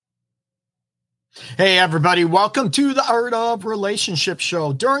Hey, everybody. Welcome to the Art of Relationship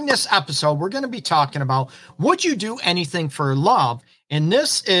Show. During this episode, we're going to be talking about would you do anything for love? And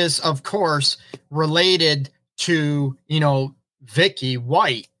this is, of course, related to, Vicky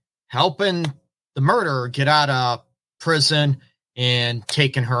White helping the murderer get out of prison and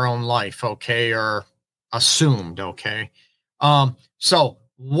taking her own life, okay, or assumed, okay. So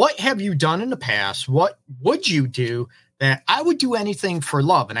what have you done in the past? What would you do? That I would do anything for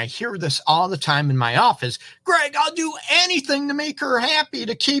love. And I hear this all the time in my office. Greg, I'll do anything to make her happy,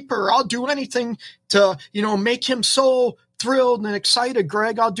 to keep her. I'll do anything to, make him so thrilled and excited.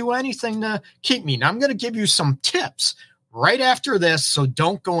 Greg, I'll do anything to keep me. Now I'm going to give you some tips right after this. So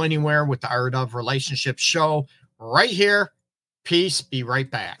don't go anywhere with the Art of Relationship Show right here. Peace. Be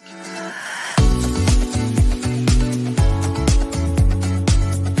right back.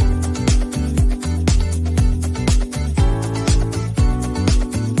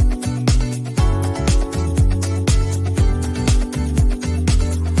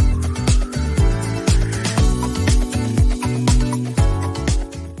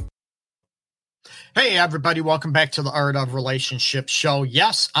 Hey, everybody. Welcome back to the Art of Relationship Show.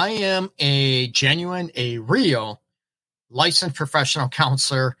 Yes, I am a real licensed professional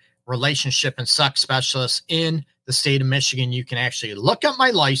counselor, relationship and sex specialist in the state of Michigan. You can actually look up my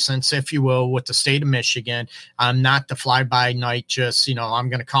license, if you will, with the state of Michigan. I'm not the fly-by-night, just, I'm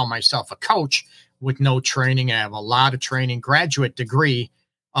going to call myself a coach with no training. I have a lot of training, graduate degree,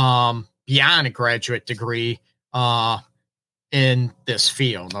 beyond a graduate degree in this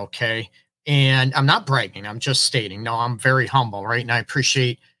field, okay? And I'm not bragging. I'm just stating, no, I'm very humble, right? And I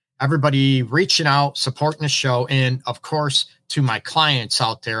appreciate everybody reaching out, supporting the show. And of course, to my clients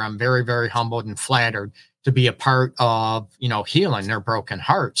out there, I'm very, very humbled and flattered to be a part of, healing their broken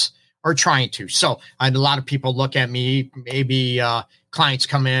hearts or trying to. So I had a lot of people look at me, maybe clients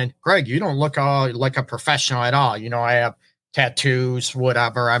come in, Greg, you don't look like a professional at all. I have tattoos,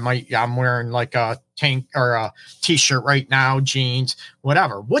 whatever. I'm wearing like a tank or a t-shirt right now, jeans,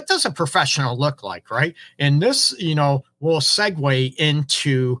 whatever. What does a professional look like, right? And this, will segue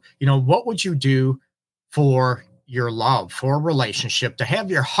into, what would you do for your love, for a relationship, to have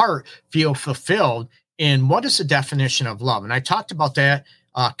your heart feel fulfilled? And what is the definition of love? And I talked about that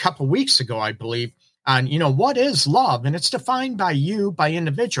a couple weeks ago, I believe, on, what is love? And it's defined by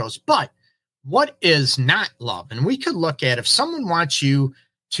individuals, but what is not love? And we could look at if someone wants you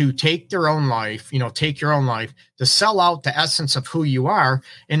to take their own life, take your own life, to sell out the essence of who you are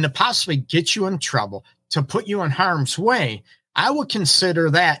and to possibly get you in trouble, to put you in harm's way, I would consider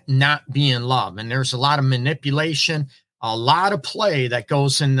that not being love. And there's a lot of manipulation, a lot of play that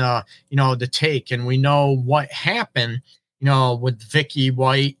goes in the take. And we know what happened, with Vicky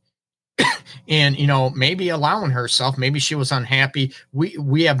White. And, maybe allowing herself, maybe she was unhappy.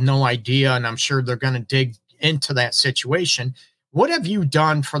 We have no idea. And I'm sure they're going to dig into that situation. What have you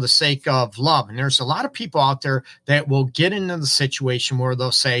done for the sake of love? And there's a lot of people out there that will get into the situation where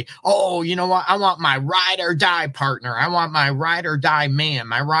they'll say, oh, you know what? I want my ride or die partner. I want my ride or die man,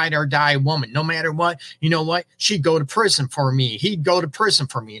 my ride or die woman. No matter what, you know what? She'd go to prison for me. He'd go to prison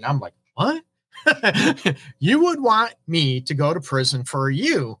for me. And I'm like, what? You would want me to go to prison for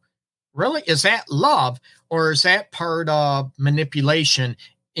you? Really? Is that love, or is that part of manipulation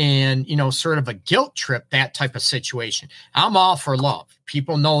and, sort of a guilt trip, that type of situation? I'm all for love.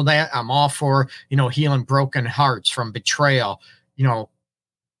 People know that. I'm all for, healing broken hearts from betrayal,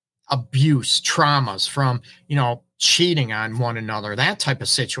 abuse, traumas from, cheating on one another, that type of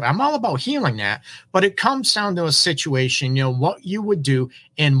situation. I'm all about healing that, but it comes down to a situation, what you would do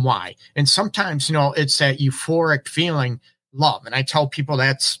and why. And sometimes, it's that euphoric feeling, love. And I tell people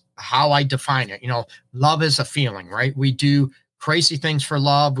that's how I define it. Love is a feeling, right? We do crazy things for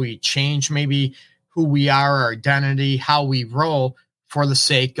love. We change maybe who we are, our identity, how we roll for the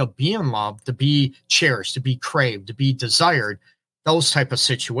sake of being loved, to be cherished, to be craved, to be desired, those type of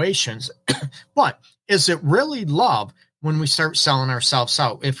situations. But is it really love when we start selling ourselves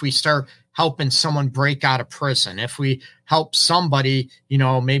out? If we start helping someone break out of prison, if we help somebody,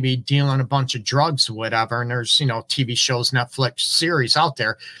 maybe dealing a bunch of drugs or whatever, and there's, TV shows, Netflix series out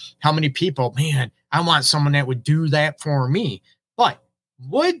there, how many people, man, I want someone that would do that for me. But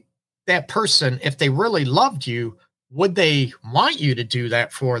would that person, if they really loved you, would they want you to do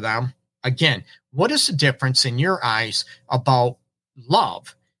that for them? Again, what is the difference in your eyes about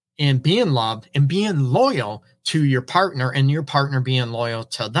love and being loved and being loyal to your partner and your partner being loyal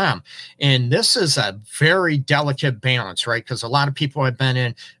to them? And this is a very delicate balance, right? Because a lot of people have been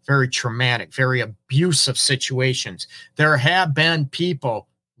in very traumatic, very abusive situations. There have been people,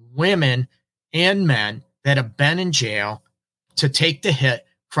 women and men, that have been in jail to take the hit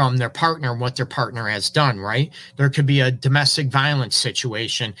from their partner, what their partner has done, right? There could be a domestic violence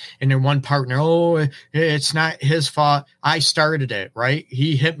situation and then one partner, oh, it's not his fault. I started it, right?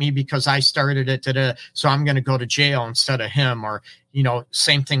 He hit me because I started it. So I'm going to go to jail instead of him. Or,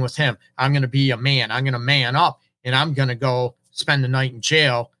 same thing with him. I'm going to be a man. I'm going to man up and I'm going to go spend the night in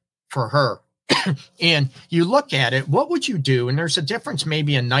jail for her. And you look at it, what would you do? And there's a difference,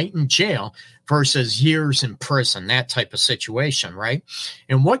 maybe a night in jail versus years in prison, that type of situation, right?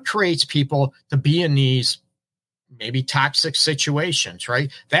 And what creates people to be in these maybe toxic situations,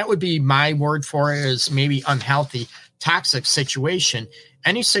 right? That would be my word for it, is maybe unhealthy, toxic situation.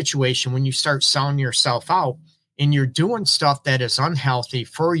 Any situation when you start selling yourself out and you're doing stuff that is unhealthy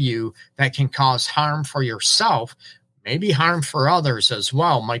for you, that can cause harm for yourself, maybe harm for others as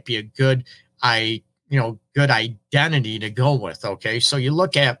well, might be a good good identity to go with. Okay. So you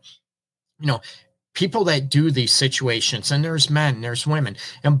look at, people that do these situations, and there's men, there's women,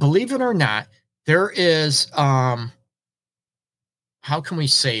 and believe it or not, there is, how can we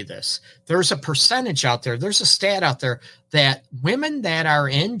say this? There's a percentage out there. There's a stat out there that women that are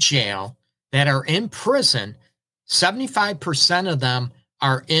in jail, that are in prison, 75% of them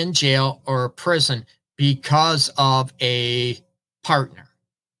are in jail or prison because of a partner.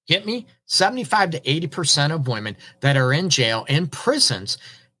 Get me? 75 to 80% of women that are in jail, in prisons,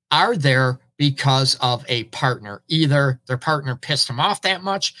 are there because of a partner. Either their partner pissed them off that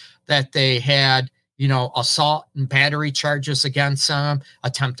much that they had, assault and battery charges against them,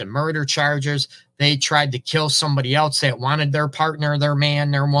 attempted murder charges. They tried to kill somebody else that wanted their partner, their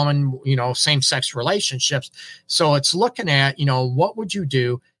man, their woman, same-sex relationships. So it's looking at, what would you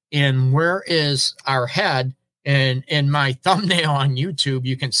do and where is our head? And in my thumbnail on YouTube,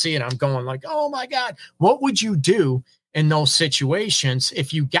 you can see it. I'm going like, oh my God, what would you do in those situations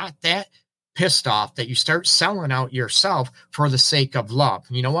if you got that pissed off that you start selling out yourself for the sake of love?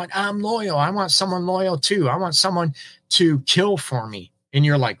 You know what? I'm loyal. I want someone loyal too. I want someone to kill for me. And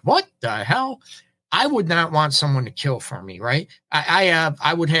you're like, what the hell? I would not want someone to kill for me, right?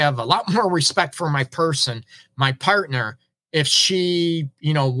 I would have a lot more respect for my person, my partner, if she,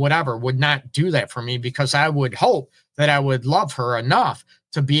 whatever, would not do that for me, because I would hope that I would love her enough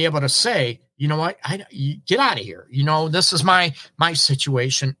to be able to say, you know what, get out of here. This is my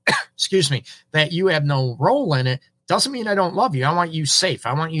situation, excuse me, that you have no role in it. Doesn't mean I don't love you. I want you safe.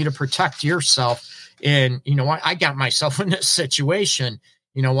 I want you to protect yourself. And you know what, I got myself in this situation.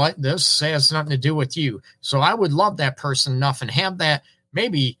 You know what, this has nothing to do with you. So I would love that person enough and have that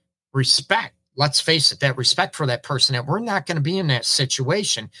maybe respect. Let's face it, that respect for that person, that we're not going to be in that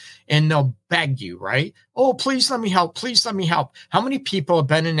situation, and they'll beg you, right? Oh, please let me help. Please let me help. How many people have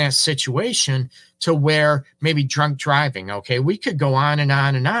been in that situation to where maybe drunk driving? Okay. We could go on and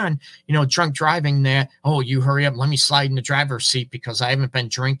on and on, drunk driving that, oh, you hurry up. Let me slide in the driver's seat because I haven't been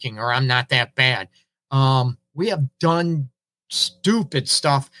drinking, or I'm not that bad. We have done stupid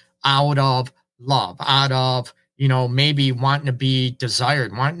stuff out of love, out of, maybe wanting to be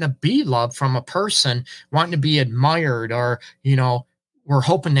desired, wanting to be loved from a person, wanting to be admired, or, we're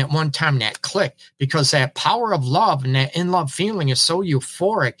hoping that one time that click, because that power of love and that in love feeling is so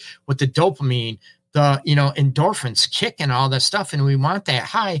euphoric with the dopamine, the, endorphins kick and all that stuff. And we want that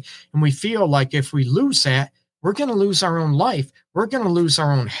high. And we feel like if we lose that, we're going to lose our own life. We're going to lose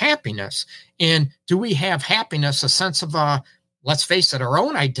our own happiness. And do we have happiness, a sense of, let's face it, our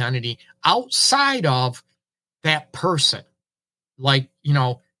own identity outside of that person, like,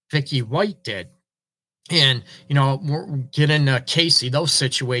 Vicky White did? And, we'll get into Casey, those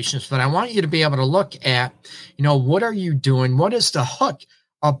situations, but I want you to be able to look at, what are you doing? What is the hook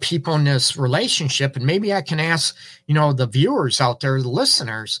of people in this relationship? And maybe I can ask, the viewers out there, the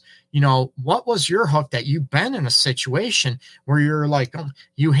listeners, what was your hook that you've been in a situation where you're like,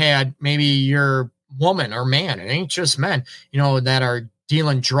 you had maybe your woman or man, it ain't just men, that are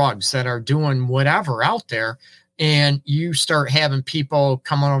dealing drugs, that are doing whatever out there. And you start having people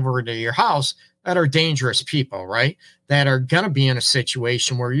coming over to your house that are dangerous people, right? That are going to be in a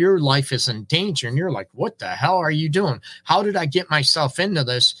situation where your life is in danger. And you're like, what the hell are you doing? How did I get myself into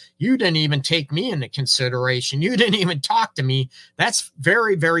this? You didn't even take me into consideration. You didn't even talk to me. That's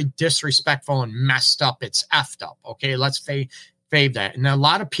very, very disrespectful and messed up. It's effed up. Okay. Let's fave that. And a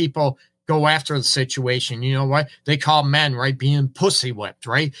lot of people go after the situation. You know what they call men, right? Being pussy whipped,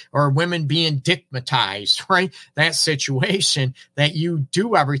 right? Or women being dickmatized, right? That situation that you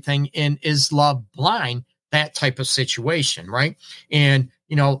do everything in is love blind, that type of situation, right? And,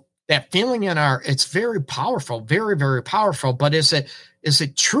 that feeling in it's very powerful, very, very powerful. But is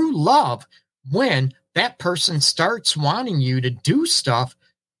it true love when that person starts wanting you to do stuff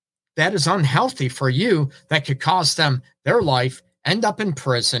that is unhealthy for you, that could cost them their life end up in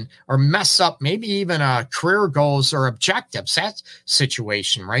prison or mess up maybe even career goals or objectives, that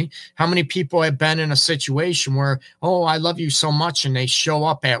situation, right? How many people have been in a situation where, oh, I love you so much, and they show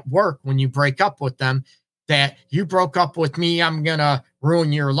up at work when you break up with them, that you broke up with me, I'm going to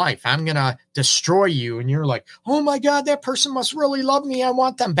ruin your life. I'm going to destroy you. And you're like, oh my God, that person must really love me. I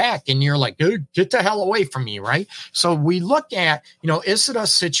want them back. And you're like, dude, get the hell away from me, right? So we look at, is it a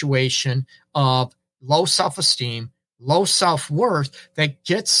situation of low self-esteem, low self-worth that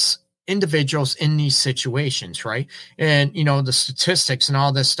gets individuals in these situations, right? And, the statistics and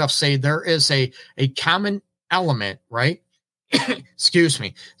all this stuff say there is a common element, right? Excuse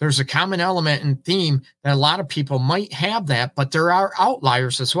me. There's a common element and theme that a lot of people might have that, but there are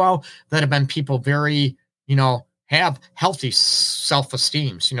outliers as well that have been people very, have healthy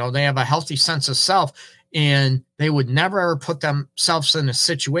self-esteems. They have a healthy sense of self, and they would never ever put themselves in a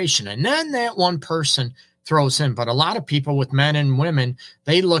situation. And then that one person throws in. But a lot of people, with men and women,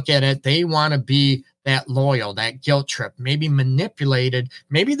 they look at it, they want to be that loyal, that guilt trip, maybe manipulated.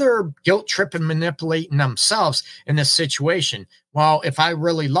 Maybe they're guilt tripping, manipulating themselves in this situation. Well, if I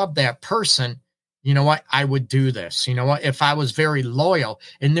really love that person, you know what? I would do this. You know what? If I was very loyal,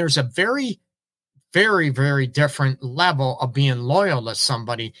 and there's a very, very, very different level of being loyal to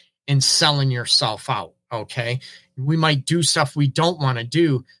somebody and selling yourself out. Okay. We might do stuff we don't want to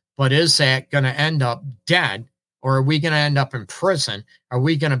do, but is that going to end up dead? Or are we going to end up in prison? Are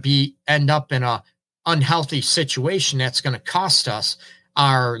we going to end up in a unhealthy situation that's going to cost us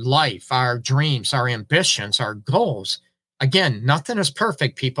our life, our dreams, our ambitions, our goals? Again, nothing is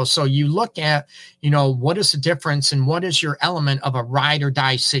perfect, people. So you look at, what is the difference and what is your element of a ride or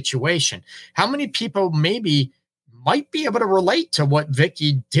die situation? How many people maybe might be able to relate to what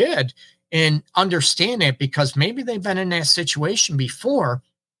Vicky did and understand it, because maybe they've been in that situation before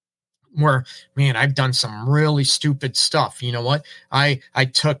where, man, I've done some really stupid stuff. You know what? I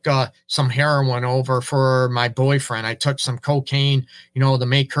took some heroin over for my boyfriend. I took some cocaine, to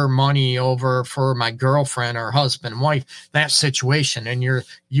make her money over for my girlfriend or husband, wife, that situation. And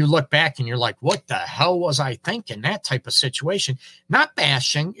you look back and you're like, what the hell was I thinking? That type of situation. Not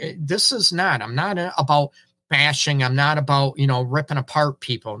bashing. I'm not about bashing. I'm not about, ripping apart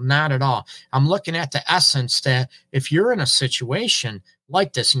people. Not at all. I'm looking at the essence that if you're in a situation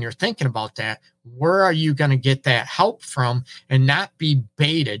like this and you're thinking about that, where are you going to get that help from and not be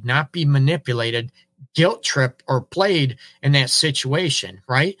baited, not be manipulated, guilt tripped, or played in that situation,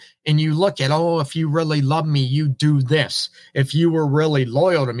 right? And you look at, if you really love me, you do this. If you were really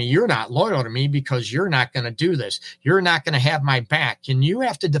loyal to me, you're not loyal to me because you're not going to do this. You're not going to have my back. And you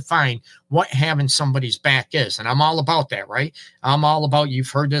have to define what having somebody's back is. And I'm all about that, right? I'm all about,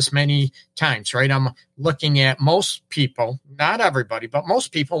 you've heard this many times, right? I'm looking at most people, not everybody, but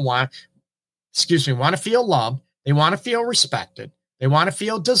most people want to feel loved. They want to feel respected. They want to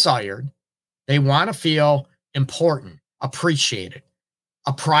feel desired. They want to feel important, appreciated,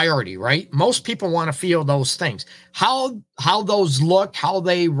 a priority, right? Most people want to feel those things. How those look, how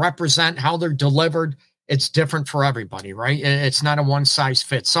they represent, how they're delivered, it's different for everybody, right? It's not a one size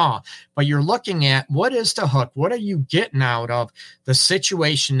fits all, but you're looking at what is the hook? What are you getting out of the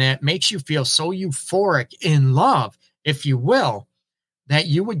situation that makes you feel so euphoric in love, if you will, that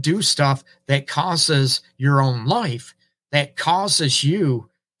you would do stuff that causes your own life, that causes you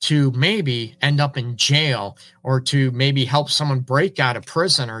to maybe end up in jail, or to maybe help someone break out of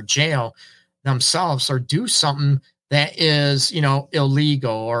prison or jail themselves, or do something that is,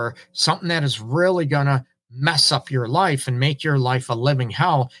 illegal, or something that is really going to mess up your life and make your life a living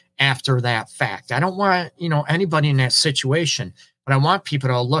hell after that fact. I don't want, anybody in that situation, but I want people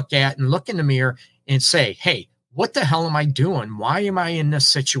to look in the mirror and say, hey, what the hell am I doing? Why am I in this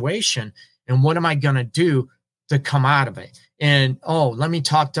situation? And what am I going to do to come out of it? And, let me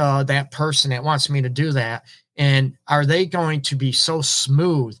talk to that person that wants me to do that. And are they going to be so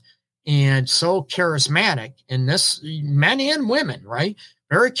smooth and so charismatic in this, men and women, right?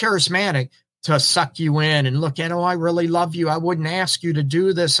 Very charismatic to suck you in and look at, I really love you. I wouldn't ask you to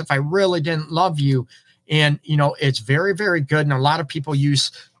do this if I really didn't love you. And, it's very, very good. And a lot of people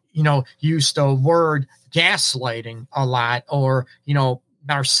use the word gaslighting a lot, or,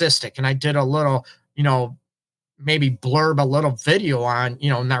 narcissistic. And I did a little, maybe blurb a little video on,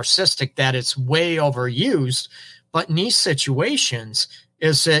 narcissistic, that it's way overused. But in these situations,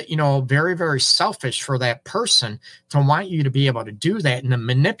 is it, very, very selfish for that person to want you to be able to do that and to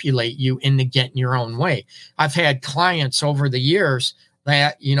manipulate you into getting your own way. I've had clients over the years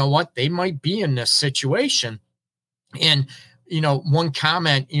that, they might be in this situation. And, one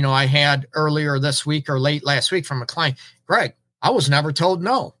comment, I had earlier this week or late last week from a client, Greg, I was never told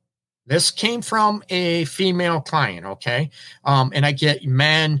no. This came from a female client, okay? And I get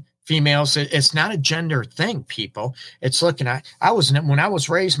men, females. It's not a gender thing, people. It's looking at, when I was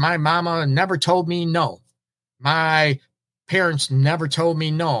raised, my mama never told me no. My parents never told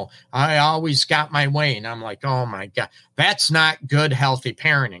me no. I always got my way. And I'm like, oh my God, that's not good, healthy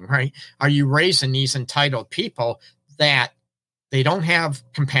parenting, right? Are you raising these entitled people that they don't have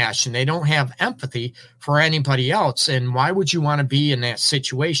compassion? They don't have empathy for anybody else. And why would you want to be in that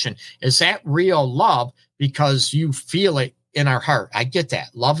situation? Is that real love because you feel it in our heart? I get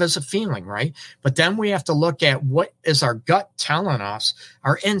that. Love is a feeling, right? But then we have to look at what is our gut telling us,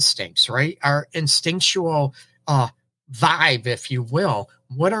 our instincts, right? Our instinctual vibe, if you will.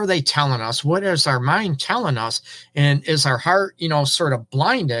 What are they telling us? What is our mind telling us? And is our heart, sort of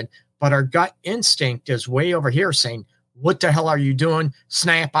blinded, but our gut instinct is way over here saying, what the hell are you doing?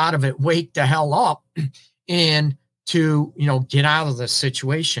 Snap out of it, wake the hell up, and to, get out of this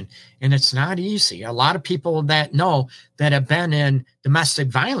situation. And it's not easy. A lot of people that have been in domestic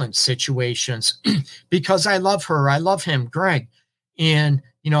violence situations because I love her, I love him, Greg. And,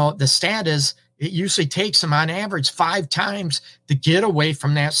 the stat is it usually takes them on average 5 times to get away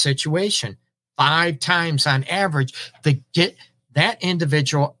from that situation. 5 times on average to get that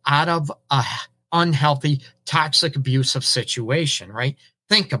individual out of a unhealthy, toxic, abusive situation, right?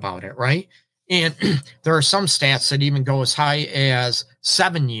 Think about it, right? And there are some stats that even go as high as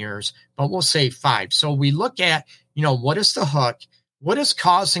 7 years, but we'll say 5. So we look at, what is the hook? What is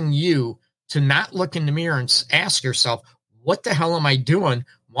causing you to not look in the mirror and ask yourself, what the hell am I doing?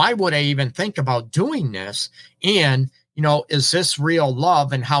 Why would I even think about doing this? And, is this real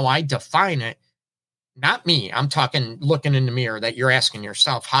love? And how I define it, not me, I'm talking looking in the mirror, that you're asking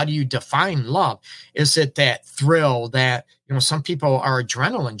yourself, how do you define love? Is it that thrill that, some people are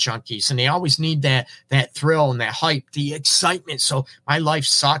adrenaline junkies and they always need that thrill and that hype, the excitement. So my life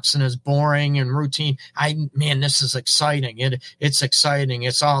sucks and is boring and routine. This is exciting. It's exciting.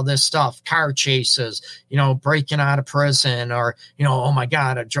 It's all this stuff, car chases, breaking out of prison, or, oh my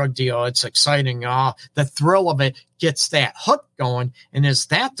God, a drug deal. It's exciting. The thrill of it gets that hook going. And is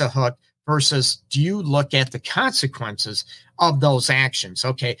that the hook? Versus, do you look at the consequences of those actions?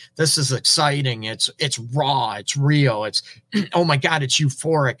 Okay, this is exciting. It's raw. It's real. It's, oh my God, it's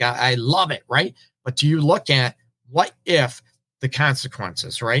euphoric. I love it, right? But do you look at what if the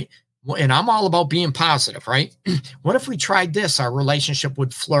consequences, right? And I'm all about being positive, right? What if we tried this? Our relationship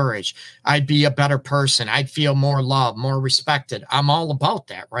would flourish. I'd be a better person. I'd feel more loved, more respected. I'm all about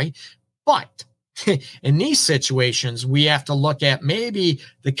that, right? But in these situations, we have to look at maybe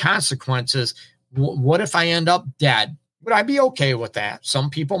the consequences. What if I end up dead? Would I be okay with that?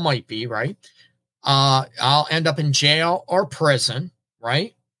 Some people might be, right? I'll end up in jail or prison,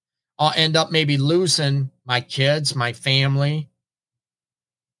 right? I'll end up maybe losing my kids, my family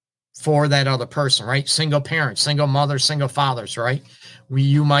for that other person, right? Single parents, single mothers, single fathers, right?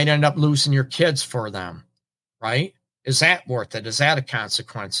 You might end up losing your kids for them, right? Is that worth it? Is that a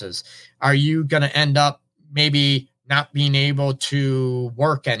consequences? Are you going to end up maybe not being able to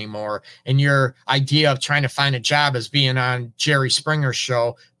work anymore? And your idea of trying to find a job is being on Jerry Springer's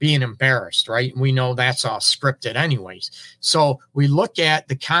show, being embarrassed, right? We know that's all scripted anyways. So we look at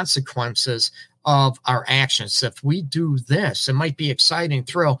the consequences of our actions. If we do this, it might be exciting,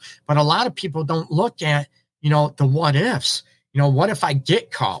 thrill, but a lot of people don't look at, the what ifs. What if I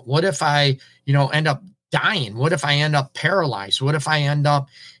get caught? What if I, end up dying? What if I end up paralyzed? What if I end up,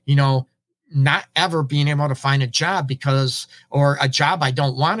 not ever being able to find a job or a job I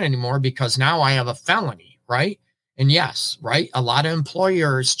don't want anymore because now I have a felony, right? And yes, right, a lot of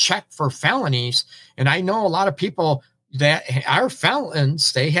employers check for felonies. And I know a lot of people that are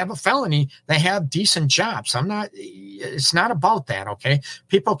felons, they have a felony, they have decent jobs. It's not about that, okay?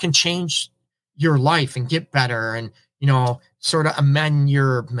 People can change your life and get better and, sort of amend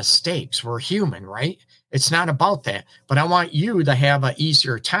your mistakes. We're human, right? It's not about that, but I want you to have an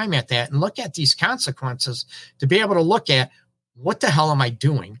easier time at that and look at these consequences to be able to look at what the hell am I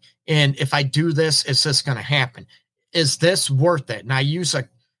doing? And if I do this, is this going to happen? Is this worth it? And I use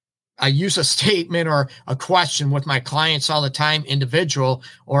a statement or a question with my clients all the time, individual,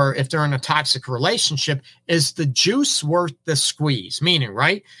 or if they're in a toxic relationship, is the juice worth the squeeze? Meaning,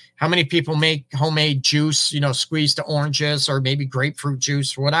 right? How many people make homemade juice, squeeze the oranges or maybe grapefruit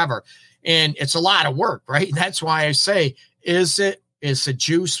juice or whatever? And it's a lot of work, right? That's why I say, is the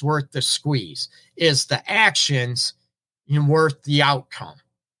juice worth the squeeze? Is the actions worth the outcome?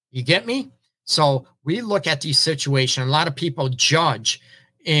 You get me? So we look at these situations. A lot of people judge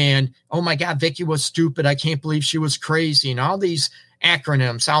and, oh my God, Vicky was stupid. I can't believe she was crazy. And all these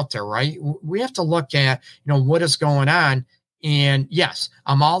acronyms out there, right? We have to look at, what is going on. And yes,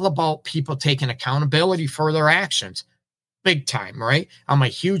 I'm all about people taking accountability for their actions. Big time, right? I'm a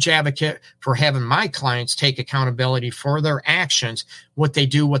huge advocate for having my clients take accountability for their actions, what they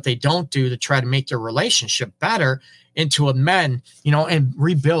do, what they don't do, to try to make their relationship better, and to amend, and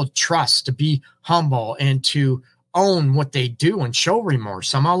rebuild trust, to be humble and to own what they do and show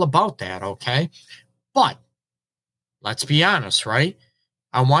remorse. I'm all about that, okay? But let's be honest, right?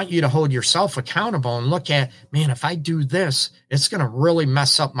 I want you to hold yourself accountable and look at, man, if I do this, it's going to really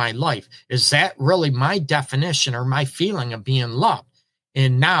mess up my life. Is that really my definition or my feeling of being loved?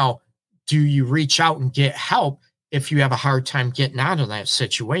 And now, do you reach out and get help if you have a hard time getting out of that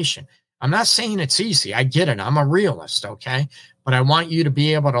situation? I'm not saying it's easy. I get it. I'm a realist, okay? But I want you to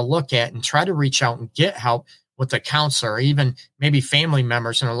be able to look at and try to reach out and get help with a counselor, or even maybe family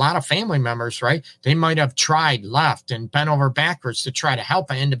members. And a lot of family members, right? They might have tried, left, and bent over backwards to try to help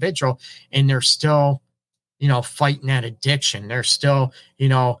an individual, and they're still, fighting that addiction. They're still,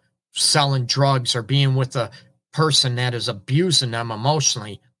 selling drugs or being with a person that is abusing them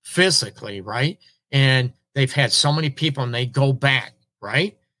emotionally, physically, right? And they've had so many people, and they go back,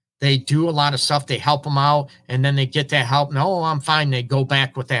 right? They do a lot of stuff. They help them out, and then they get that help. No, I'm fine. They go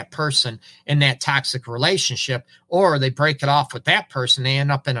back with that person in that toxic relationship, or they break it off with that person. They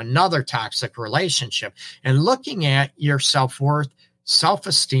end up in another toxic relationship. And looking at your self-worth,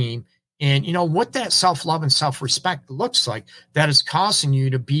 self-esteem, and what that self-love and self-respect looks like that is causing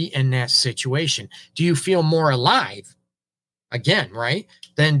you to be in that situation. Do you feel more alive? Again, right?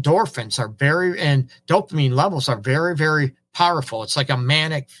 The endorphins and dopamine levels are very, very powerful. It's like a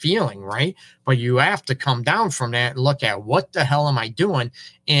manic feeling, right? But you have to come down from that and look at, what the hell am I doing?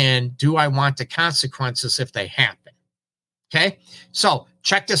 And do I want the consequences if they happen? Okay. So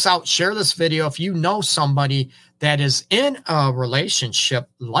check this out. Share this video. If you know somebody that is in a relationship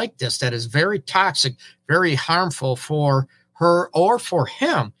like this, that is very toxic, very harmful for her or for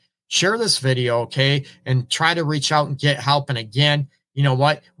him, share this video. Okay. And try to reach out and get help. And again, you know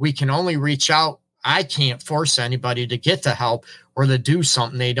what? We can only reach out. I can't force anybody to get the help or to do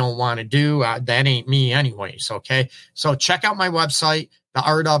something they don't want to do. That ain't me anyways, okay? So check out my website,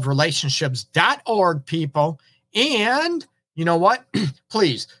 theartofrelationships.org, people. And you know what?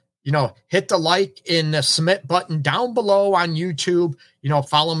 Please, hit the like and the submit button down below on YouTube.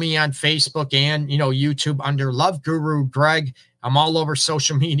 Follow me on Facebook and, YouTube under Love Guru Greg. I'm all over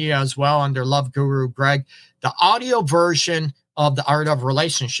social media as well under Love Guru Greg. The audio version of the Art of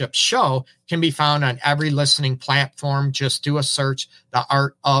Relationships show can be found on every listening platform. Just do a search, the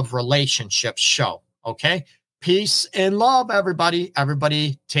Art of Relationships show. Okay. Peace and love, everybody.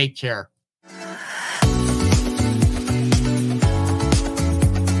 Everybody take care.